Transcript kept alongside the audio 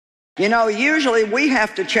You know, usually we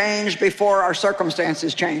have to change before our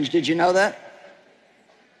circumstances change. Did you know that?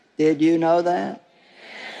 Did you know that?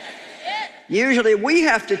 Usually we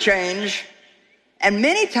have to change, and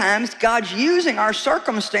many times God's using our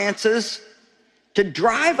circumstances to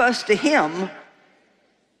drive us to Him,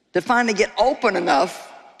 to finally get open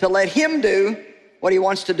enough to let Him do what He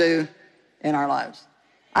wants to do in our lives.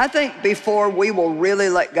 I think before we will really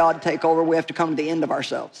let God take over, we have to come to the end of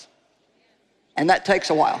ourselves. And that takes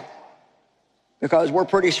a while because we're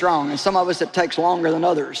pretty strong. And some of us, it takes longer than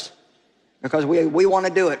others because we want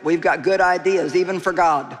to do it. We've got good ideas, even for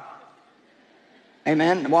God.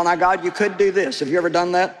 Amen. Well, now, God, you could do this. Have you ever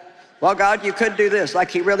done that? Well, God, you could do this. Like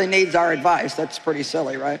He really needs our advice. That's pretty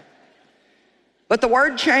silly, right? But the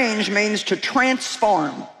word change means to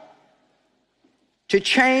transform, to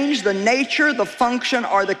change the nature, the function,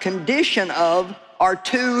 or the condition of, or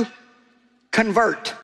to convert.